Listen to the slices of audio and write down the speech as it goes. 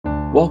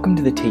Welcome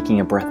to the Taking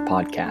a Breath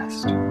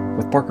podcast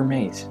with Parker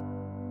Mays.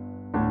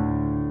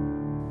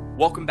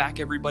 Welcome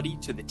back, everybody,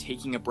 to the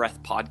Taking a Breath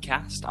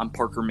podcast. I'm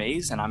Parker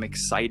Mays, and I'm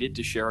excited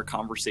to share a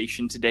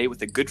conversation today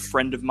with a good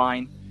friend of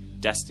mine,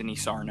 Destiny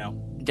Sarno.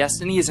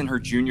 Destiny is in her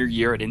junior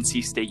year at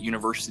NC State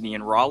University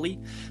in Raleigh,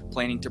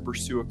 planning to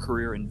pursue a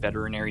career in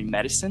veterinary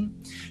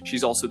medicine.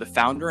 She's also the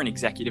founder and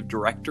executive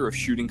director of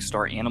Shooting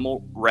Star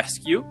Animal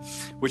Rescue,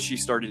 which she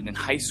started in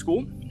high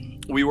school.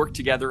 We work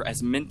together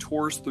as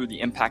mentors through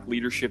the Impact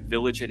Leadership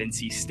Village at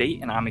NC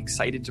State, and I'm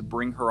excited to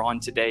bring her on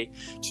today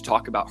to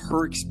talk about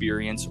her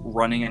experience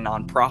running a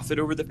nonprofit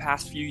over the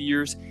past few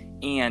years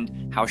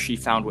and how she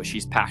found what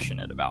she's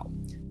passionate about.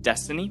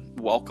 Destiny,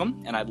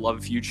 welcome, and I'd love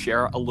if you'd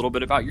share a little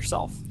bit about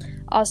yourself.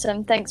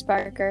 Awesome. Thanks,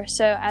 Parker.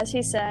 So as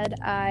he said,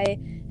 I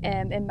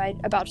am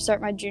about to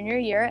start my junior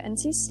year at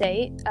NC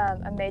State.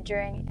 I'm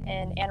majoring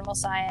in animal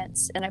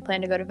science, and I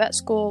plan to go to vet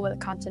school with a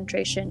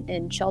concentration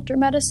in shelter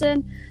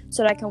medicine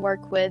so that I can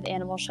work with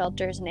animal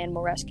shelters and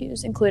animal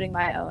rescues, including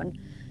my own.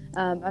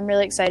 I'm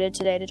really excited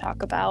today to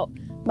talk about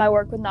my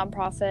work with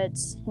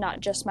nonprofits, not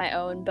just my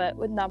own, but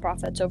with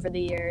nonprofits over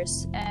the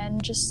years,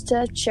 and just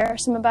to share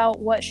some about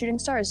what Shooting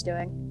Star is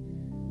doing.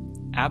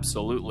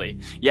 Absolutely.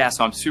 Yeah,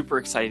 so I'm super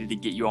excited to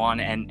get you on,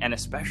 and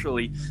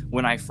especially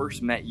when I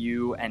first met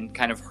you and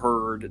kind of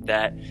heard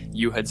that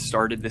you had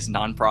started this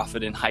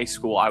nonprofit in high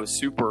school, I was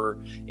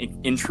super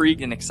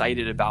intrigued and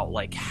excited about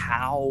like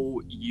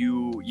how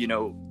you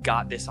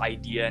got this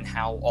idea and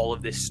how all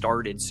of this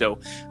started. So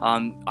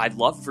I'd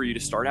love for you to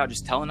start out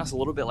just telling us a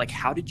little bit, like,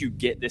 how did you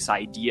get this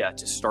idea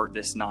to start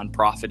this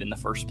nonprofit in the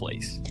first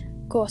place?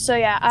 Cool. So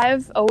yeah,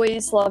 I've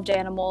always loved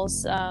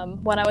animals.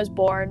 When I was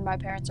born, my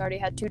parents already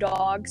had 2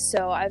 dogs,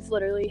 so I've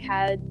literally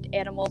had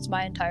animals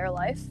my entire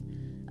life.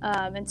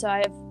 And so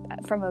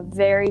from a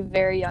very,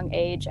 very young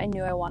age, I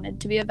knew I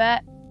wanted to be a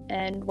vet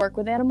and work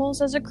with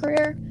animals as a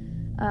career.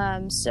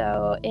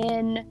 So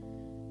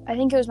I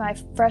think it was my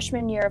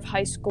freshman year of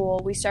high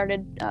school, we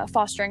started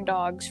fostering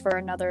dogs for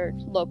another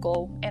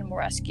local animal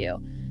rescue.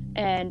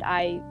 And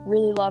I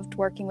really loved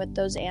working with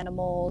those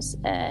animals,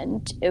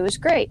 and it was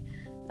great.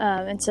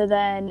 And so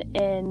then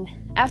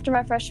after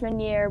my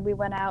freshman year, we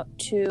went out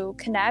to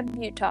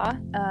Kanab, Utah,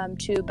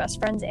 to Best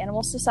Friends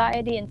Animal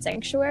Society and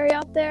Sanctuary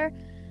out there.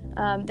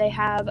 They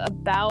have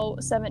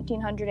about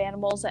 1,700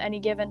 animals at any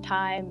given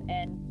time,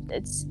 and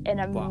it's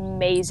an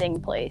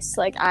amazing place.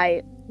 Like,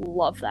 I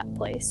love that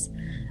place.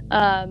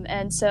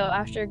 And so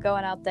after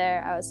going out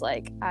there, I was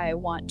like, I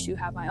want to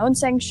have my own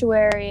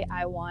sanctuary.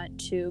 I want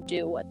to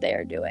do what they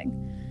are doing.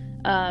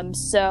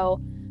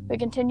 So we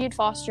continued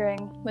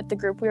fostering with the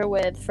group we were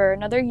with for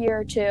another year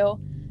or two,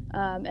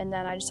 and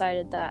then I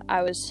decided that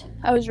I was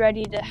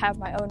ready to have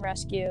my own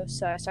rescue,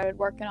 so I started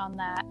working on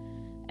that,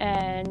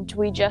 and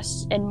we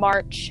just, in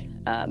March,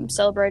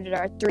 celebrated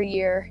our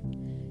 3-year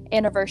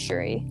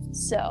anniversary,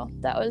 so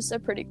that was a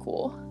pretty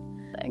cool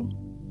thing.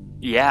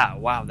 Yeah,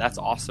 wow, that's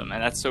awesome.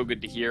 And that's so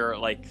good to hear,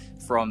 like,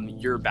 from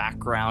your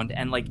background.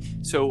 And like,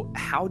 so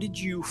how did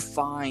you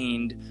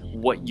find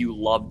what you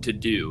love to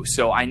do?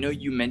 So I know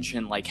you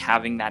mentioned like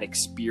having that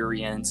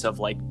experience of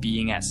like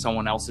being at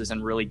someone else's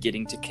and really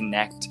getting to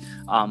connect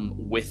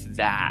with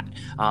that.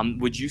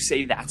 Would you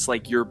say that's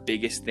like your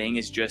biggest thing,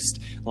 is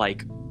just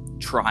like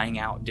trying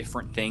out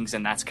different things,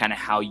 and that's kind of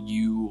how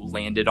you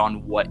landed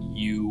on what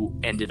you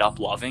ended up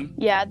loving?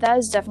 Yeah, that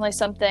is definitely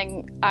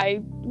something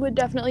I would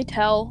definitely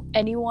tell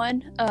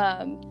anyone.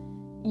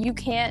 You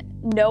can't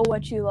know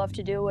what you love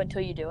to do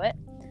until you do it.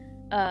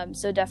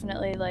 So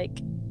definitely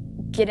like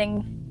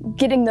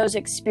getting those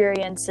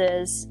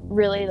experiences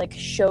really like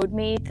showed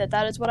me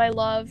that is what I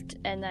loved,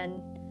 and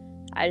then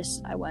I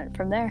went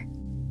from there.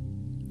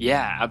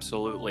 Yeah,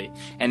 absolutely.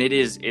 And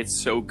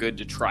it's so good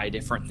to try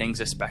different things,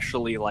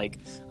 especially like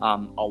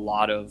a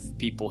lot of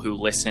people who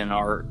listen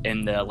are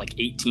in the like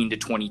 18 to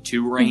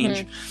 22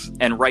 range. Mm-hmm.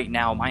 And right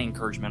now, my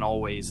encouragement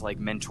always, like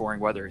mentoring,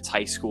 whether it's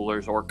high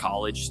schoolers or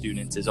college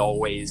students, is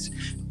always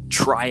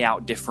try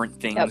out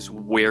different things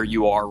where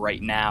you are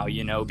right now,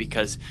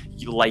 because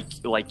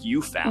like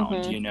you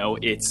found,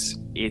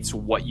 it's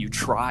what you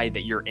try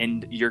that you're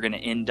going to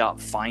end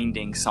up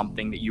finding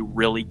something that you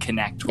really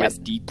connect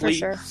with deeply.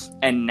 For sure.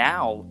 And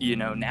now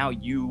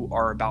you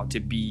are about to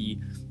be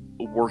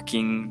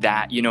working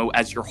that,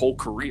 as your whole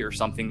career,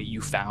 something that you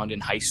found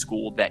in high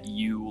school that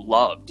you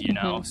loved,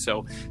 Mm-hmm.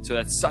 So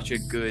that's such a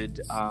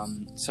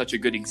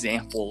good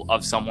example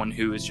of someone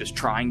who is just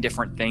trying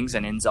different things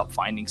and ends up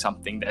finding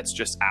something that's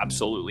just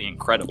absolutely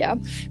incredible. Yeah.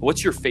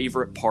 What's your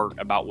favorite part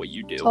about what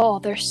you do? Oh,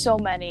 there's so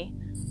many.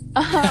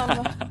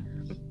 I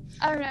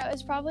don't know.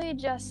 It's probably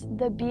just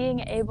the being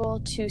able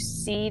to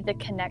see the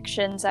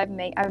connections I'm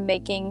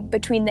making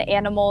between the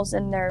animals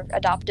and their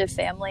adoptive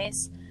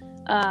families.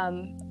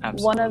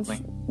 One of the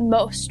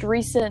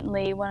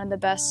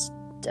best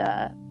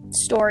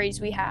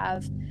stories we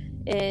have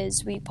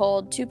is we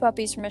pulled 2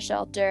 puppies from a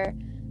shelter,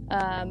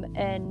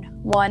 and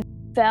one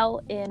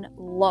fell in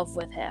love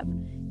with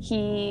him.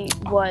 He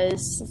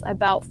was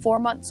about 4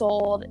 months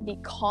old, the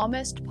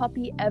calmest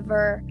puppy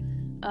ever.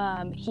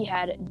 He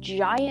had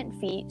giant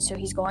feet, so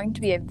he's going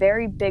to be a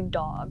very big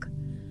dog.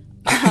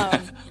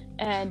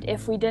 And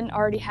if we didn't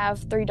already have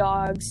 3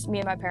 dogs, me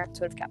and my parents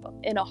would have kept them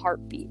in a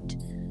heartbeat.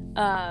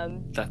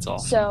 That's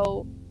awesome.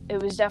 So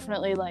it was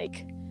definitely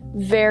like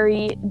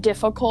very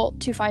difficult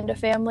to find a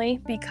family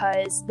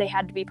because they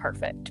had to be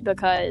perfect,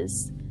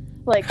 because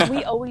like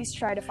we always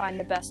try to find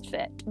the best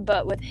fit,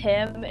 but with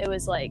him it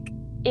was like,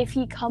 if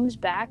he comes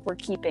back, we're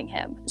keeping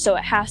him, so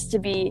it has to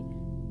be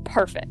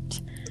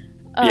perfect.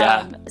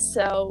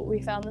 So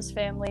we found this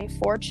family,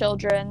 4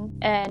 children,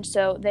 and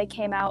so they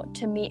came out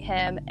to meet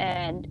him,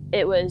 and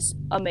it was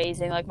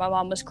amazing. Like, my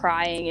mom was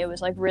crying. It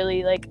was like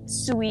really like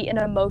sweet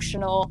and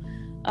emotional,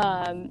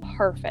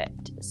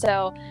 perfect.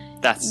 So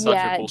that's such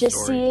a cool just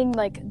story. seeing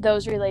like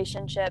those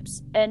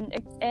relationships, and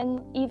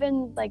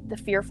even like the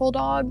fearful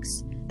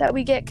dogs that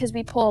we get, because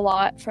we pull a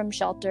lot from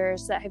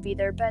shelters that have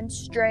either been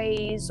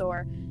strays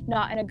or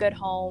not in a good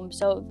home.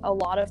 So a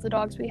lot of the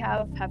dogs we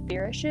have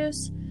fear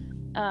issues.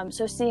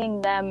 So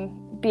seeing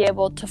them be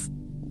able to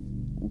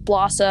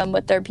blossom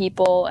with their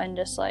people, and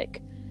just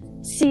like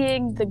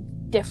seeing the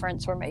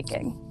difference we're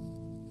making.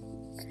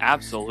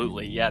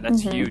 Absolutely. Yeah,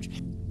 that's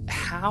huge.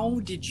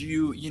 How did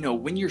you,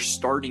 when you're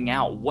starting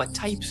out, what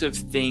types of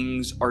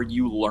things are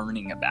you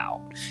learning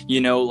about?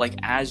 Like,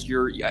 as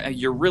you're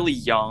really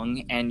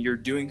young and you're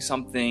doing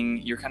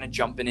something, you're kind of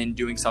jumping in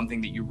doing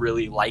something that you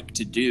really like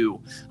to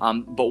do.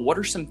 But what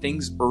are some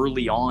things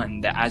early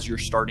on that, as you're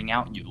starting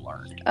out, you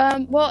learned?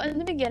 Well, in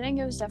the beginning,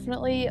 it was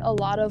definitely a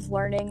lot of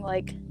learning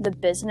like the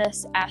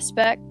business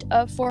aspect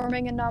of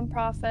forming a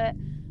nonprofit.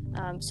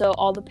 So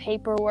all the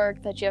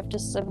paperwork that you have to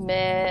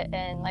submit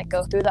and like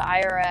go through the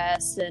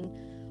IRS and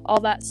all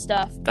that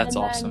stuff. That's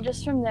and awesome. Then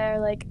just from there,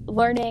 like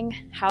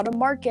learning how to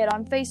market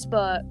on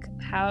Facebook,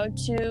 how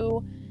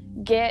to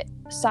get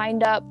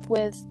signed up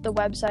with the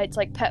websites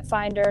like Pet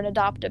Finder and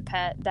Adopt a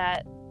Pet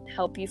that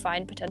help you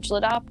find potential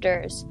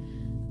adopters,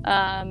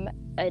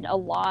 and a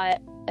lot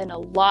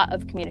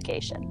of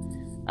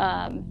communication,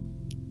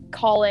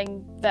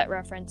 calling vet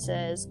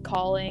references,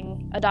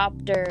 calling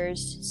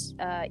adopters,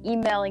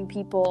 emailing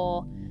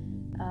people,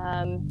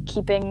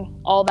 keeping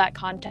all that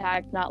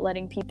contact, not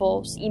letting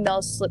people's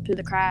emails slip through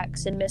the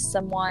cracks and miss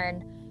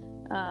someone.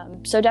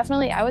 So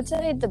definitely, I would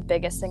say the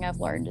biggest thing I've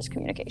learned is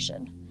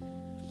communication.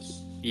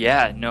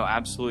 Yeah, no,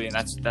 absolutely. And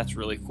that's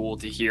really cool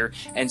to hear.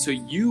 And so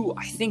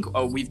I think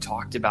we've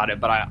talked about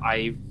it, but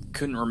I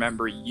couldn't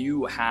remember,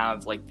 you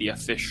have like the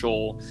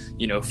official,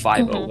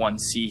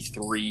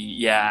 501c3.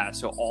 Yeah.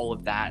 So all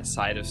of that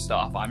side of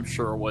stuff, I'm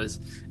sure was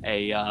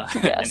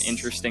an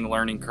interesting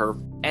learning curve.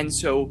 And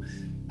so,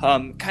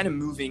 kind of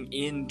moving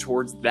in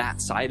towards that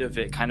side of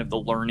it, kind of the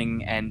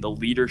learning and the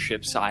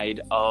leadership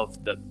side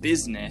of the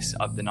business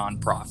of the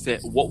nonprofit,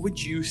 what would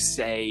you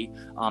say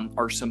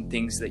are some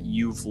things that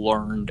you've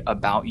learned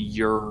about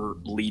your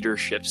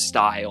leadership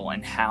style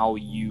and how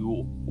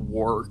you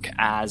work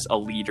as a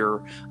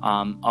leader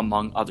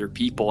among other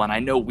people? And I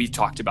know we've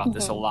talked about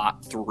this a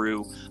lot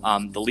through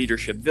the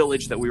Leadership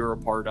Village that we were a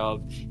part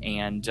of,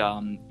 and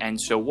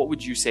so what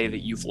would you say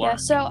that you've learned?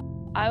 Yeah,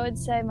 so I would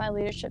say my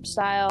leadership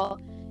style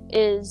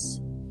is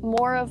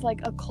more of like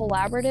a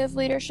collaborative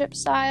leadership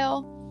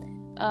style.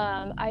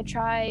 I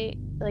try,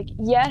 like,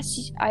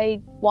 yes,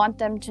 I want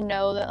them to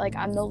know that like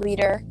I'm the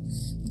leader,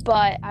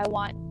 but I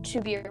want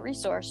to be a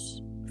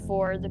resource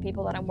for the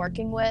people that I'm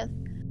working with.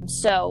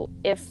 So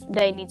if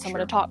they need someone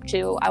to talk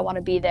to, I want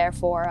to be there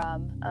for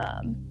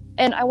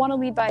and I want to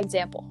lead by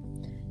example.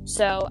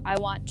 So I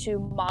want to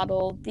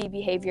model the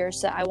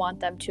behaviors that I want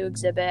them to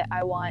exhibit.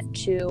 I want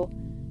to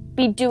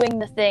be doing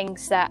the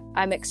things that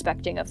I'm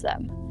expecting of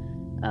them.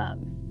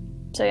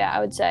 So yeah, I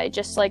would say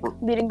just like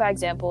leading by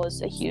example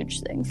is a huge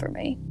thing for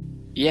me.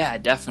 Yeah,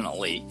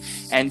 definitely.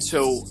 And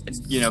so,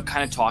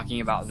 kind of talking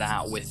about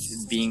that with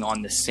being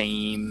on the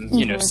same,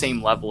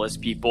 same level as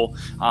people,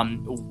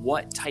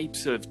 what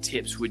types of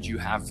tips would you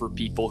have for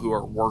people who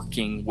are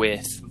working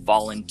with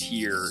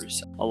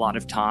volunteers? A lot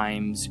of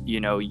times,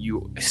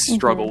 you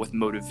struggle with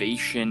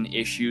motivation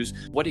issues.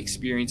 What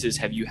experiences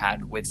have you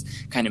had with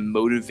kind of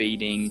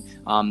motivating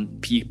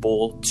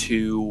people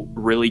to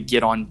really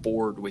get on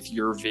board with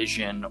your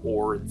vision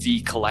or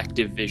the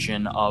collective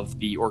vision of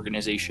the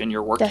organization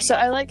you're working with? So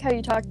I like how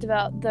you talked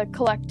about the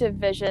collective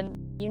vision.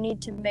 You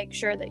need to make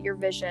sure that your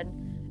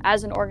vision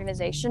as an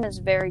organization is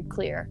very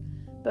clear,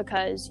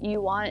 because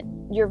you want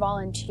your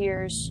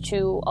volunteers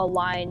to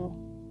align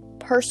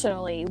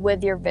personally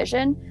with your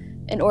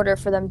vision in order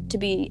for them to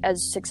be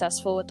as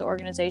successful with the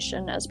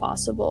organization as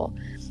possible.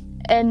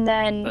 And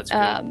then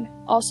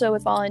also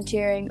with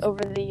volunteering over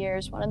the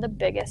years, one of the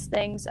biggest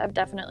things I've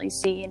definitely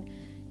seen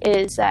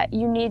is that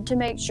you need to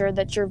make sure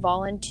that your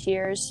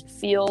volunteers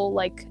feel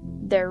like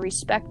they're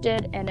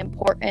respected and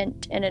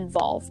important and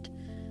involved.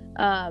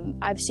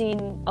 I've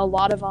seen a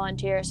lot of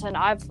volunteers, and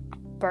I've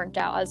burnt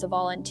out as a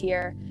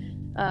volunteer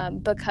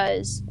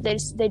because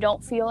they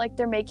don't feel like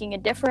they're making a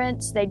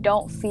difference. They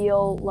don't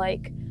feel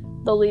like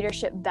the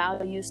leadership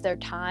values their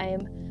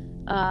time.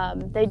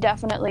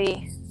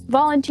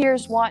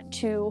 Volunteers want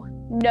to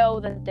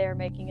know that they're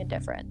making a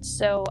difference.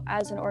 So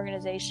as an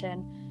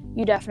organization,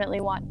 you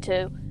definitely want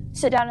to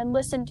sit down and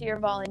listen to your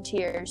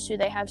volunteers? Do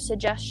they have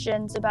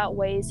suggestions about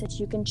ways that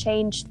you can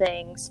change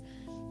things?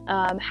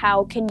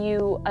 How can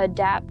you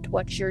adapt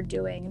what you're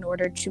doing in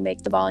order to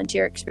make the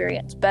volunteer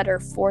experience better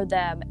for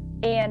them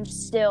and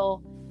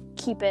still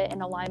keep it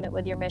in alignment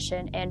with your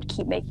mission and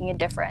keep making a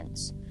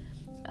difference?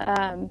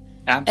 Absolutely.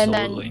 And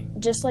then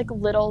just like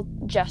little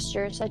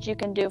gestures that you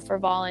can do for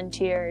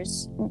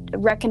volunteers,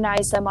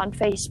 recognize them on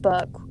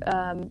Facebook,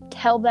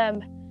 tell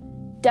them,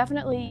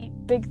 definitely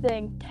big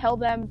thing, tell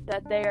them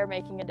that they are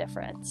making a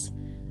difference.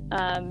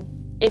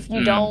 If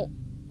you don't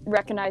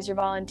recognize your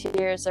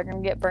volunteers, they're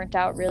going to get burnt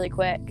out really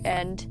quick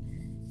and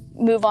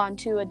move on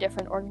to a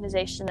different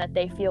organization that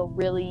they feel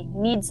really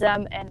needs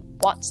them and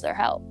wants their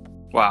help.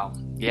 Wow.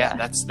 Yeah,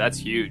 that's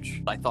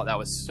huge. I thought that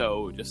was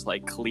so just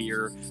like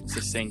clear,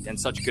 succinct, and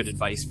such good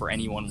advice for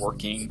anyone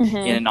working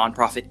in a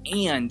nonprofit.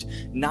 And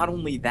not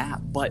only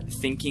that, but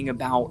thinking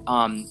about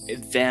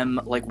them,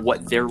 like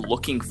what they're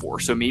looking for.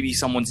 So maybe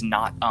someone's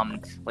not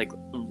like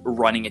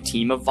running a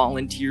team of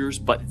volunteers,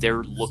 but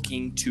they're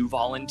looking to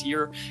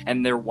volunteer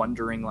and they're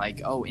wondering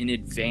like, oh, in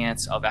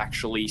advance of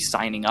actually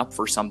signing up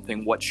for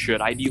something, what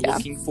should I be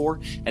looking for?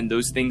 And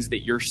those things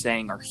that you're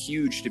saying are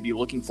huge to be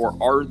looking for.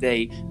 Are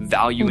they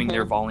valuing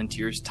their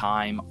volunteers'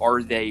 time?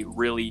 Are they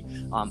really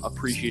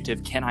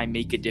appreciative? Can I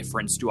make a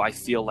difference? Do I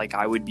feel like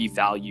I would be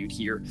valued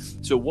here?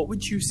 So what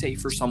would you say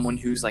for someone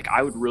who's like,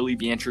 I would really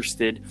be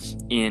interested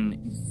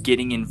in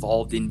getting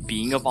involved in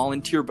being a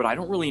volunteer, but I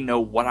don't really know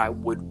what I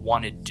would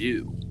want to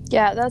do?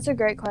 Yeah, that's a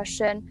great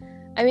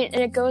question. I mean,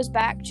 and it goes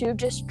back to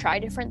just try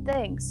different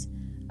things.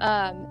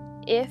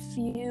 If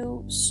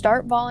you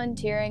start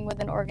volunteering with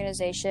an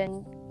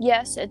organization,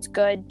 yes, it's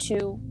good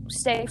to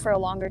stay for a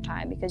longer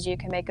time because you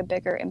can make a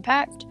bigger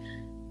impact.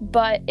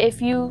 But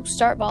if you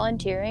start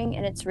volunteering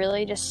and it's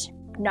really just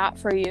not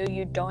for you,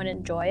 you don't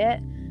enjoy it,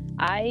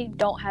 I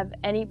don't have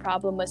any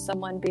problem with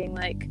someone being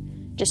like,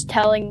 just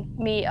telling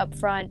me up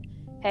front,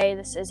 hey,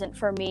 this isn't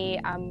for me.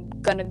 I'm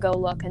going to go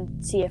look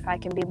and see if I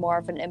can be more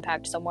of an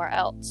impact somewhere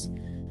else.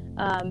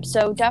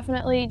 So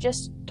definitely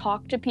just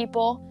talk to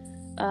people.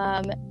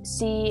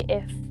 See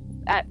if,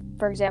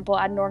 for example,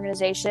 at an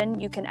organization,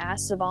 you can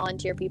ask the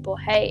volunteer people,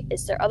 hey,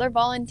 is there other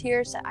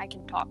volunteers that I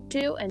can talk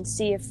to and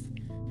see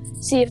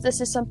if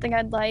this is something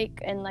I'd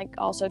like, and like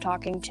also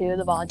talking to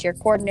the volunteer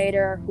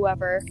coordinator,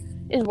 whoever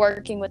is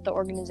working with the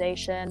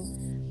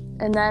organization.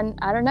 And then,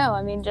 I don't know,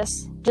 I mean,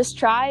 just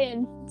try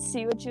and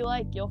see what you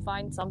like. You'll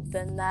find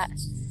something that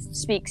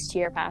speaks to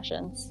your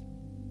passions.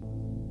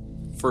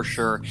 For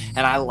sure.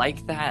 And I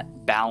like that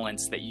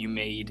balance that you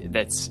made,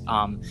 that's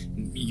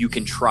you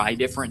can try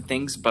different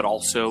things but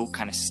also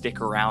kind of stick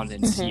around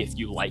and see if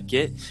you like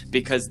it,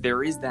 because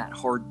there is that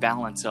hard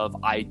balance of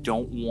I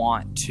don't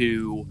want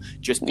to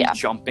just be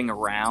jumping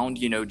around,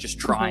 just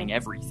trying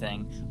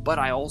everything, but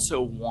I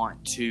also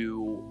want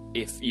to,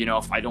 if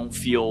I don't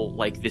feel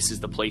like this is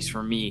the place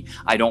for me,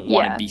 I don't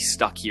want to be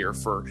stuck here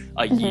for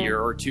a year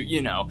or two,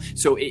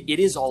 so it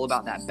is all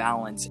about that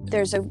balance.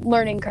 There's a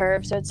learning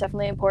curve, so it's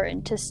definitely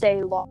important to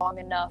stay long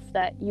enough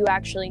that you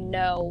actually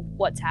know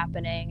what's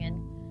happening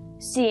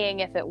and seeing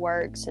if it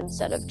works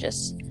instead of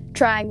just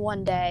trying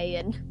one day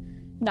and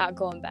not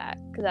going back,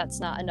 because that's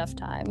not enough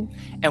time.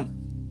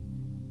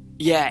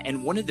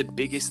 And one of the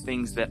biggest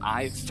things that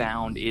I've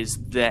found is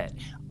that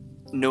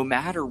no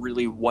matter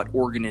really what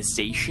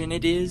organization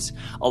it is,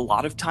 a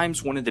lot of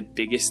times one of the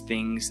biggest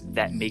things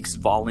that makes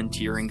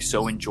volunteering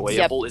so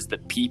enjoyable is the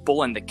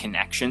people and the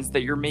connections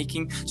that you're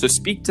making. So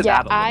speak to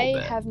that a little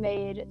bit. I have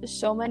made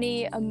so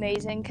many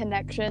amazing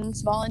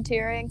connections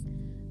volunteering.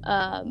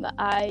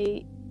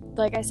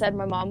 Like I said,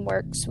 my mom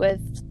works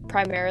with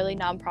primarily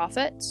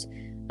nonprofits.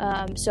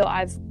 So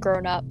I've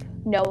grown up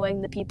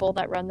knowing the people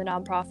that run the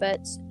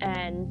nonprofits,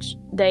 and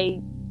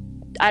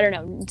I don't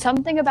know,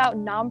 something about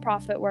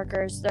nonprofit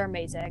workers, they're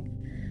amazing.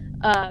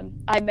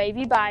 I may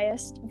be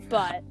biased,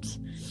 but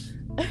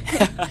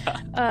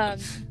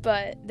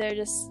they're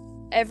just,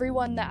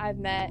 everyone that I've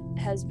met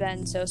has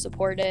been so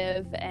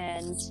supportive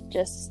and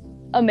just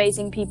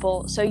amazing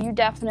people. So you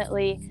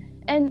definitely,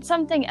 and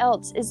something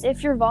else is,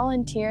 if you're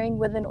volunteering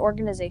with an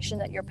organization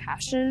that you're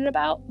passionate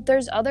about,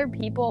 there's other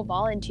people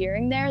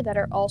volunteering there that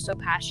are also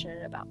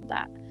passionate about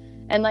that.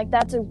 And like,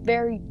 that's a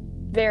very,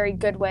 very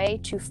good way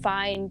to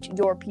find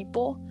your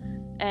people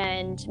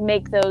and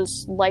make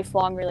those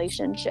lifelong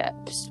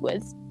relationships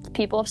with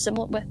people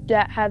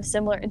that have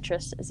similar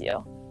interests as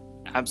you.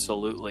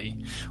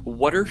 Absolutely.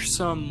 What are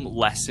some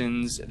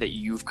lessons that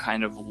you've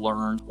kind of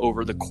learned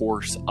over the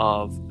course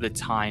of the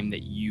time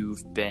that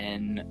you've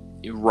been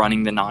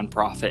running the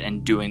nonprofit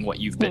and doing what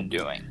you've been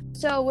doing?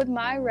 So with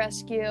my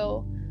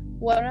rescue,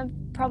 one of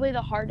probably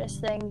the hardest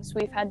things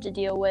we've had to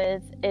deal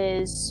with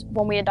is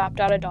when we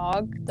adopt out a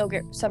dog, they'll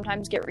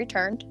sometimes get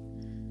returned.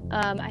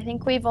 I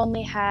think we've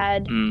only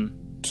had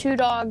 2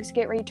 dogs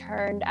get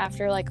returned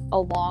after like a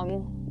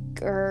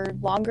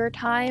longer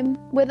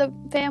time with a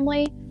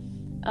family.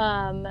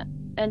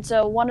 And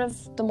so one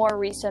of the more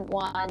recent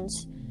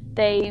ones,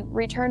 they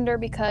returned her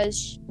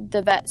because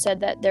the vet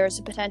said that there was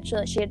a potential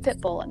that she had pit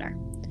bull in her.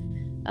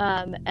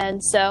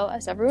 And so,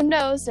 as everyone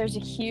knows, there's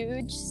a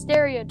huge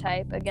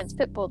stereotype against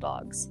pit bull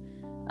dogs,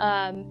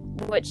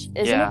 which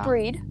isn't a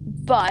breed,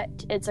 but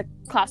it's a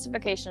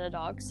classification of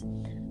dogs.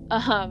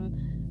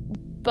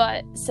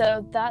 But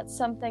so that's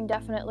something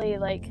definitely,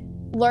 like,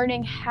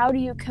 learning how do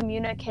you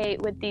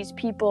communicate with these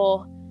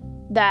people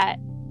that,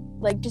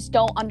 like, just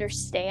don't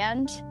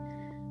understand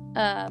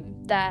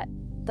that,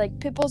 like,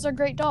 pit bulls are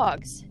great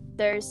dogs.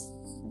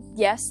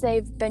 Yes,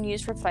 they've been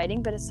used for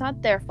fighting, but it's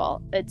not their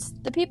fault. It's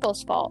the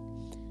people's fault.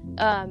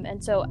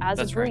 And so as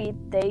a breed,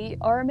 they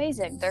are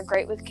amazing. They're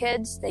great with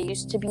kids. They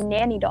used to be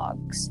nanny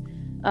dogs.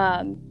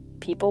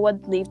 People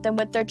would leave them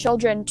with their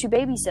children to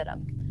babysit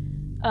them.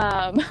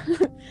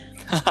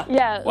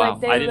 Yeah, wow,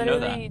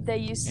 like they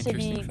used to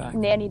be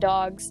nanny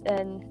dogs,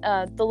 and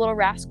the Little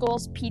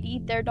Rascals,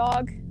 Petey, their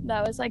dog,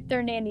 that was like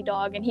their nanny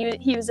dog, and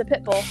he was a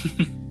pit bull.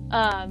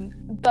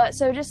 But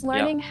so just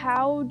learning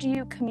how do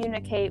you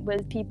communicate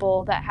with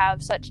people that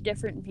have such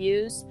different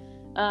views.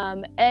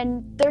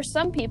 And there's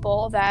some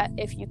people that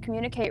if you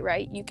communicate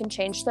right, you can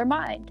change their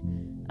mind.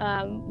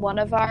 One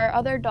of our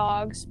other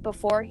dogs,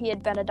 before he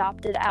had been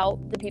adopted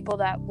out, the people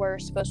that were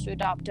supposed to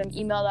adopt him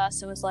emailed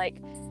us and was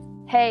like,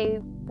 hey,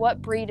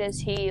 what breed is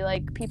he?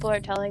 Like, people are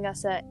telling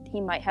us that he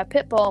might have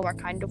pit bull, and we're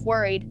kind of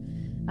worried.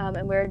 And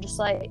we were just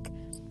like,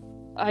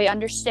 I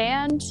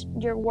understand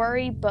your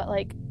worry, but,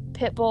 like,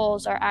 pit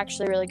bulls are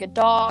actually really good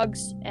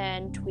dogs,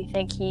 and we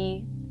think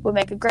he would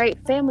make a great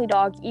family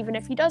dog, even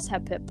if he does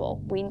have pit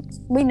bull.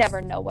 We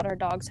never know what our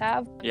dogs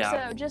have.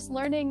 Yeah. So just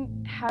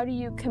learning how do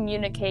you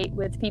communicate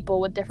with people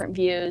with different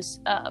views,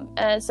 and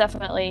it's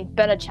definitely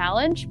been a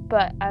challenge,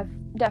 but I've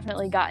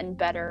definitely gotten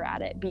better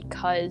at it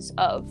because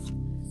of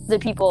the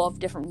people of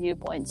different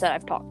viewpoints that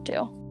I've talked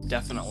to.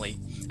 Definitely.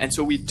 And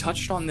so we've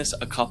touched on this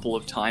a couple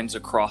of times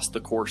across the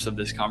course of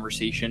this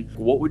conversation.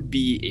 What would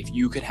be, if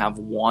you could have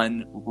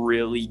one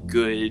really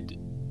good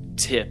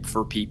tip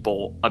for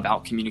people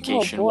about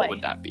communication, what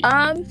would that be?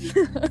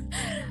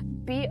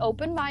 Be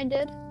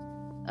open-minded,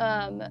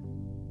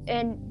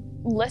 and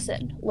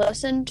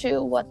listen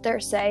to what they're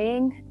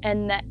saying,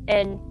 and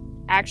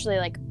actually,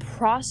 like,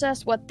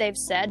 process what they've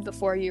said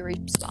before you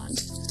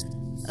respond.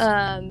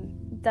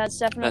 That's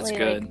definitely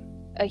like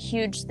a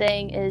huge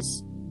thing.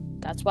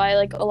 That's why,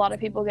 like, a lot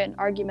of people get in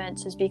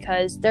arguments, is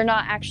because they're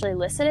not actually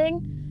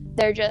listening.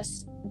 They're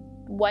just,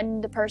 when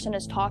the person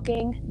is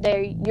talking,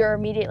 you're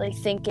immediately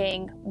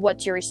thinking,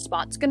 what's your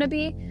response going to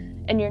be?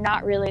 And you're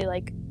not really,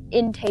 like,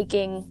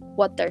 intaking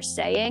what they're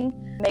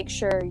saying. Make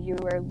sure you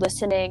are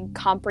listening,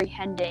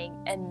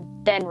 comprehending,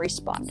 and then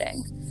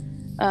responding.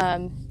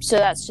 So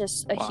that's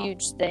just a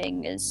huge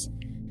thing, is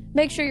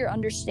make sure you're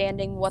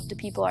understanding what the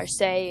people are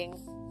saying,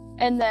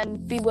 and then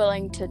be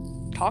willing to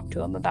talk to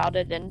them about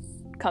it and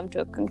come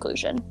to a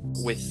conclusion.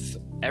 With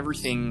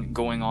everything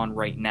going on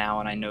right now,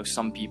 and I know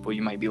some people,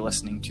 you might be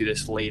listening to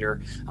this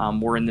later,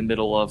 we're in the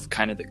middle of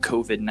kind of the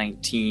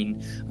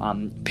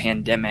COVID-19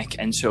 pandemic.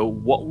 And so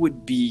what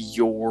would be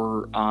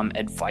your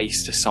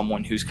advice to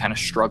someone who's kind of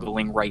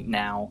struggling right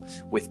now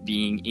with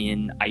being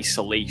in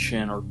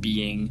isolation or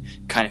being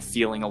kind of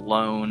feeling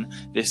alone?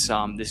 This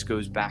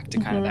goes back to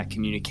kind of that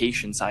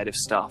communication side of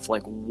stuff.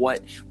 Like,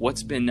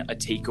 what's been a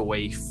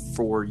takeaway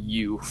for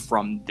you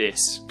from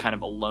this kind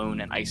of alone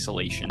and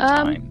isolation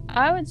time?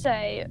 I would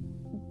say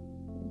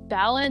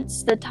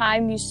balance the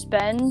time you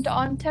spend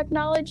on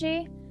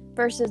technology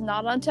versus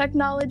not on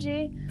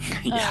technology.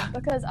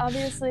 Because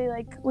obviously,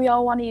 like, we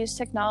all want to use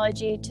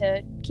technology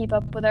to keep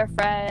up with our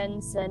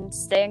friends and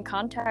stay in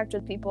contact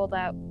with people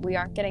that we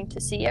aren't getting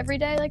to see every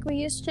day like we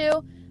used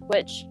to,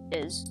 which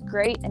is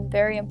great and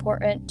very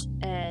important,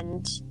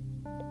 and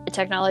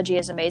technology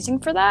is amazing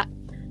for that.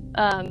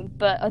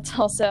 But it's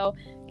also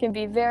can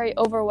be very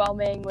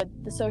overwhelming with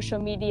the social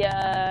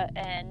media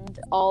and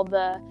all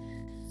the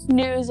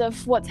news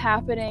of what's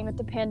happening with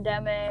the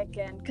pandemic,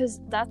 and because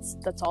that's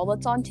all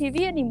that's on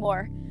TV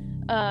anymore.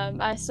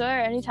 I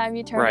swear, anytime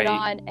you turn it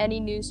on, any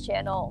news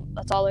channel,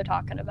 that's all they're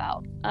talking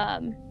about.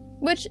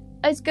 Which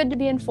is good to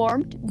be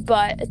informed,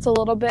 but it's a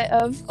little bit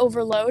of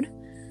overload.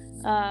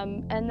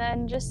 And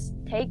then just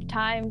take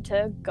time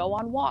to go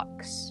on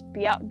walks,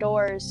 be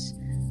outdoors.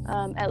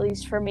 At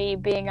least for me,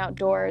 being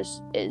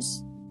outdoors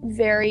is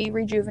very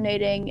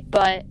rejuvenating,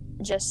 but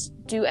just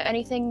do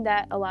anything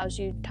that allows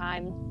you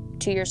time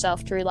to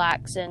yourself to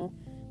relax and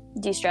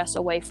de-stress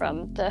away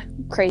from the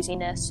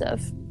craziness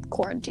of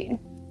quarantine.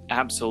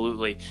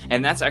 Absolutely.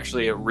 And that's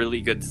actually a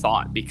really good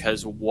thought,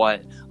 because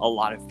what a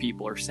lot of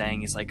people are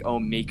saying is like, oh,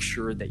 make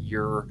sure that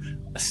you're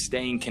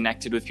staying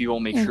connected with people,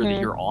 make sure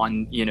that you're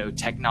on,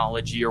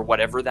 technology or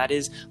whatever that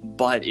is.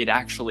 But it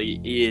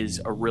actually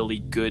is a really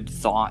good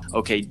thought.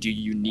 Okay, do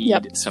you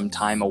need some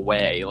time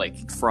away,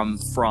 like from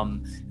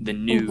the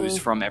news,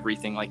 from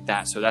everything like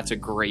that? So that's a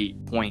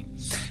great point.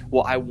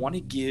 Well, I want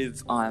to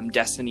give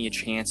Destiny a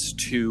chance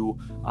to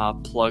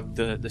plug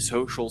the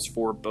socials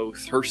for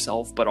both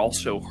herself, but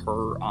also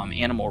her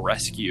animal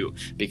rescue,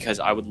 because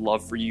I would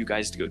love for you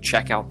guys to go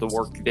check out the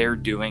work they're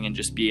doing and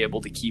just be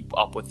able to keep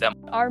up with them.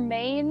 Our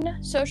main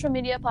social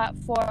media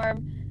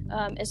platform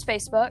is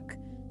Facebook.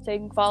 So you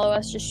can follow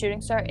us, just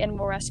Shooting Star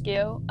Animal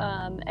Rescue.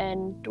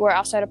 And we're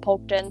outside of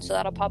Polkton, so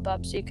that'll pop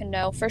up so you can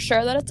know for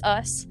sure that it's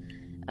us,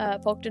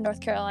 Polkton, North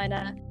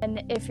Carolina.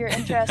 And if you're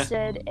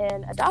interested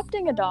in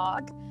adopting a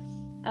dog,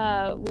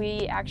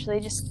 we actually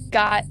just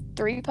got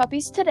 3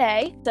 puppies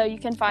today. So you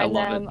can find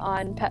them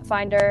on Pet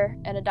Finder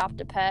and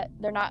Adopt a Pet.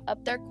 They're not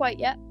up there quite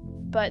yet,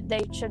 but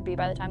they should be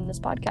by the time this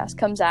podcast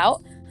comes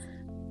out.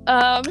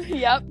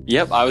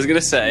 Yep, I was gonna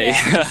say.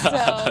 Yeah.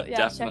 So yeah,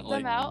 Definitely.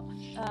 check them out.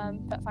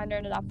 Pet Finder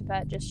and Adopt a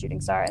Pet, just Shooting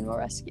Star Animal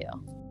Rescue.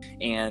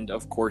 And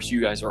of course,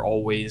 you guys are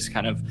always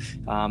kind of,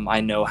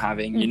 I know,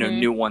 having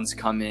new ones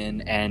come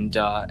in and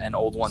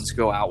old ones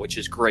go out, which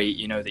is great.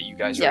 That you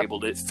guys are able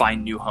to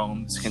find new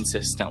homes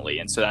consistently,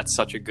 and so that's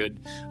such a good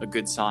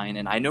sign.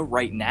 And I know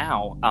right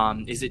now,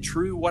 is it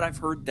true what I've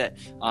heard that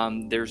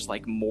there's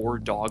like more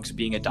dogs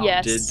being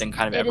adopted than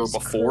kind of ever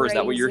before? Is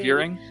that what you're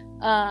hearing?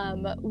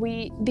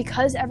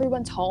 Because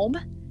everyone's home,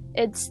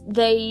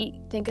 they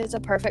think it's a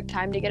perfect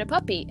time to get a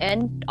puppy,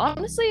 and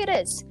honestly, it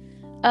is.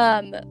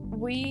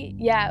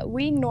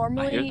 We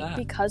normally,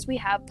 because we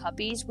have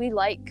puppies, we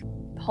like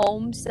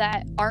homes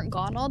that aren't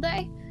gone all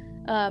day,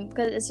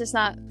 because it's just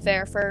not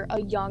fair for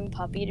a young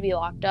puppy to be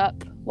locked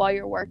up while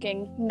you're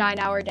working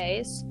 9-hour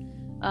days.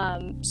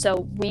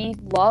 So we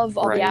love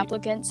all the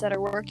applicants that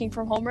are working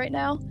from home right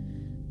now.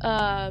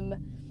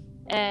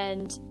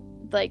 And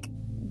like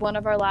one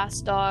of our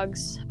last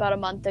dogs about a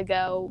month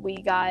ago,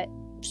 we got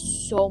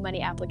so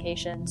many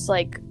applications.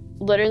 Like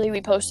literally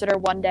we posted her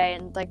one day,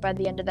 and like by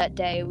the end of that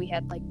day we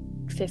had like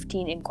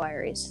 15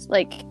 inquiries.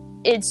 Like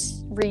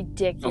it's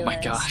ridiculous. Oh my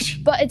gosh.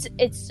 But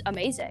it's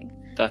amazing.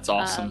 That's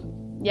awesome.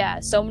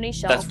 So many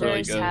shelters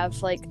really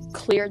have like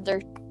cleared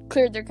their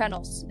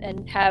kennels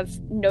and have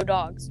no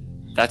dogs.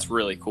 That's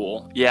really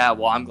cool. Yeah,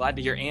 well, I'm glad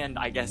to hear. And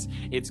I guess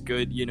it's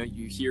good, you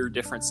hear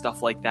different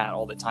stuff like that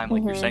all the time.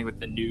 Like you're saying with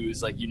the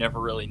news, like you never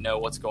really know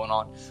what's going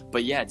on.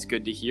 But yeah, it's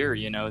good to hear,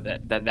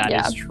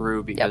 that is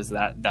true, because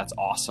that's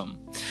awesome.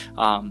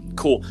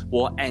 Cool.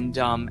 Well, and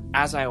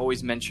as I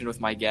always mention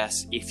with my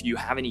guests, if you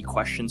have any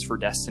questions for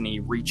Destiny,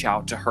 reach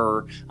out to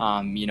her,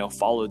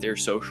 follow their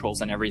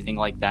socials and everything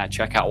like that.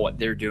 Check out what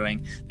they're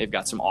doing. They've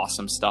got some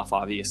awesome stuff,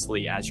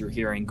 obviously, as you're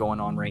hearing, going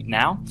on right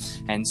now.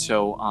 And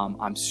so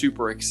I'm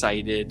super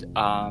excited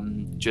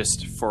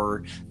just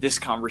for this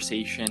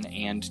conversation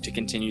and to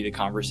continue the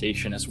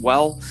conversation as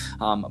well.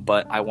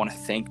 But I want to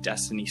thank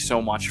Destiny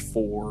so much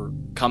for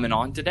coming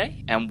on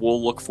today, and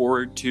we'll look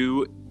forward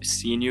to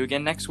seeing you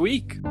again next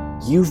week.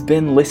 You've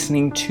been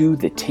listening to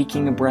the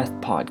Taking a Breath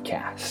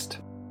podcast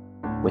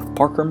with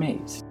Parker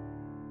Mays.